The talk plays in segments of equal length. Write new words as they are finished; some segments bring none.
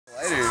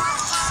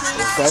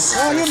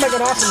Oh, you'd make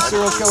an awesome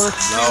serial killer.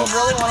 No. You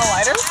really want a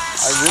lighter?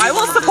 I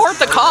will support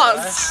the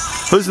cause.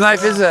 Whose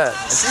knife is that?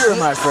 If you were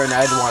my friend,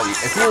 I'd want you.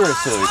 If you were a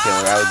serial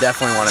killer, I would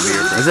definitely want to be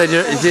your friend.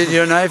 Is it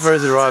your knife or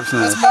is it Rob's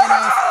knife? That's my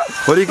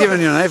knife. What are you giving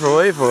your knife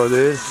away for,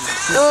 dude?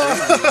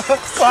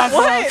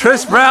 What?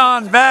 Chris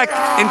Brown back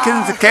in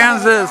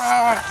Kansas.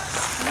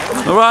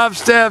 Rob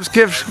stabs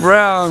Chris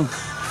Brown.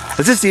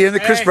 Is this the end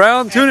of Chris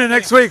Brown? Tune in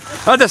next week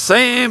at the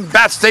same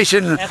bat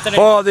station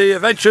for the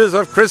adventures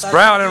of Chris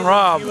Brown and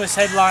Rob. He was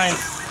headline,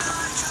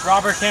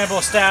 Robert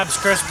Campbell stabs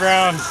Chris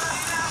Brown.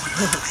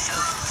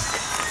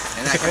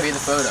 And that could be the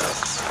photo.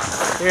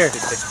 Here.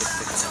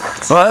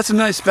 Well, that's a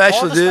nice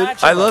spatula, dude.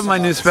 I love my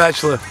new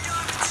spatula.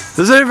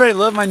 Does anybody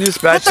love my new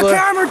spatula? Put the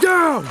camera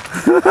down!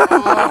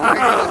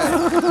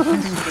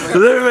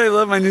 Does everybody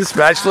love my new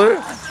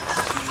spatula?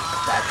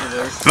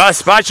 My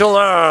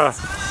spatula!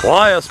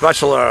 Why a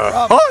spatula?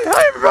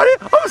 Hi everybody!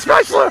 I'm a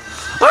spatula!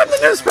 I'm the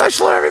new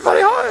spatula,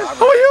 everybody! Hi!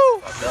 How are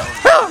you?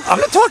 Yeah, I'm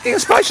the talking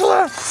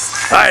spatula!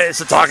 Hi, it's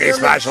the talking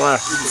spatula!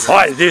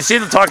 Hi, do you see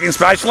the talking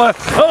spatula?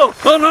 Oh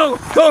no!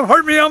 Don't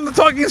hurt me, I'm the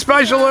talking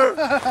spatula!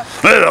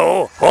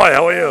 Hello! Hi,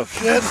 how are you?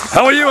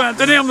 How are you,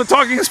 Anthony? I'm the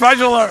talking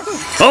spatula!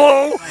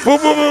 Hello! Boo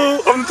boo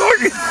boo! I'm the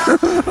talking...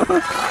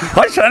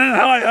 Hi, Shannon!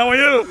 Hi, how are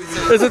you?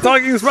 It's the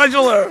talking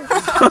spatula!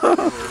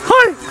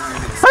 Hi!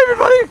 Hi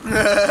everybody!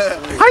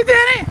 Hi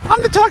Danny!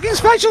 I'm the talking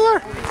spatula!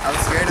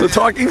 The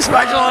talking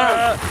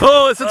spatula!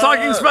 Oh, it's the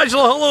talking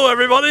spatula! Hello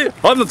everybody!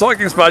 I'm the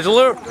talking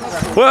spatula!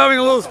 We're having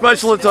a little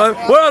spatula time.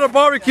 We're at a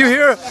barbecue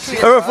here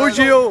at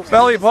Refugio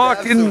Valley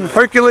Park in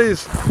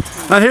Hercules.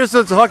 And here's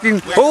the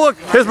talking... Oh look!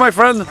 Here's my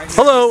friend!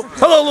 Hello!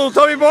 Hello little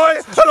Tommy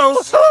boy! Hello!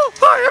 Hello!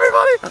 Hi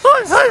everybody!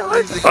 Hi! Hi!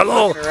 Hi!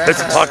 Hello!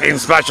 It's the talking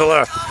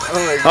spatula!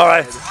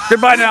 Alright.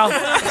 Goodbye now.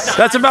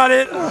 That's about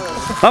it.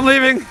 I'm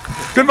leaving.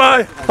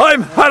 Goodbye.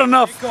 I've had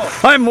enough.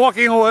 I'm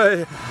walking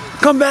away.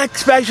 Come back,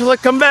 spatula,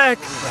 come back.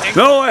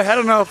 No, I had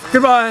enough.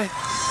 Goodbye.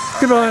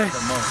 Goodbye.